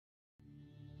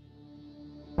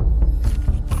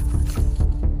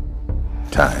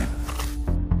Time.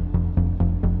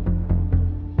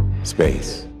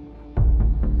 Space.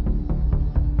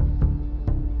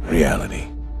 Reality.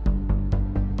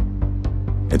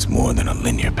 It's more than a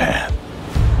linear path.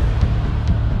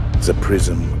 It's a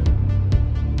prism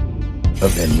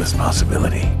of endless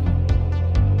possibility,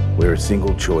 where a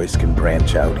single choice can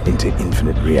branch out into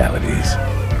infinite realities,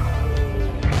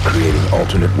 creating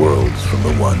alternate worlds from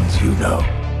the ones you know.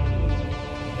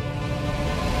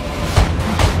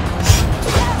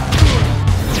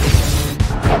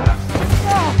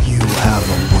 You have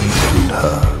awakened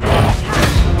her.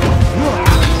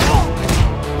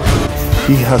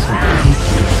 He hasn't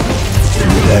peaked in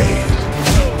days.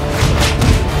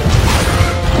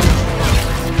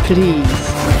 Please,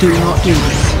 do not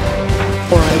leave,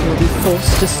 or I will be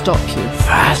forced to stop you.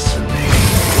 Fascinating.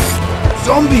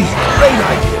 Zombies, great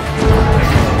idea.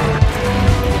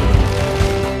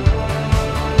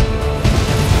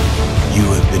 You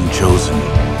have been chosen.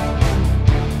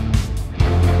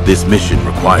 This mission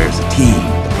requires a team,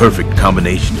 the perfect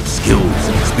combination of skills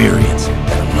and experience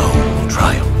that alone will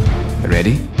triumph.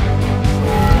 Ready?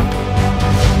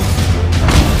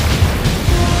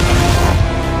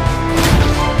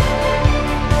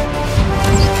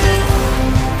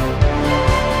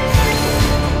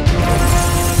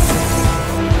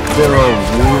 There are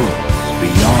worlds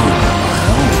beyond our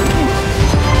own.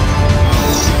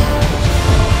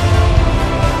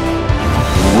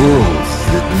 Worlds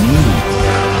that need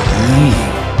me.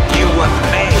 You were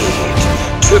made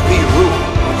to be ruled.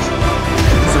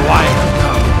 So I have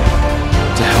come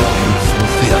to help you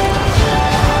fulfill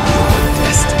your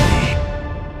destiny.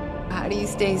 How do you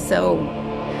stay so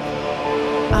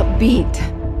upbeat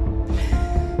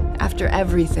after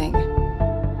everything?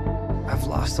 I've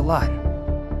lost a lot.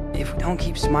 If we don't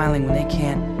keep smiling when they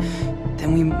can't,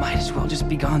 then we might as well just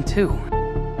be gone too.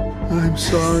 I'm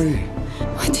sorry.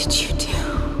 What did you do?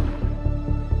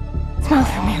 Smile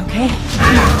for me, okay?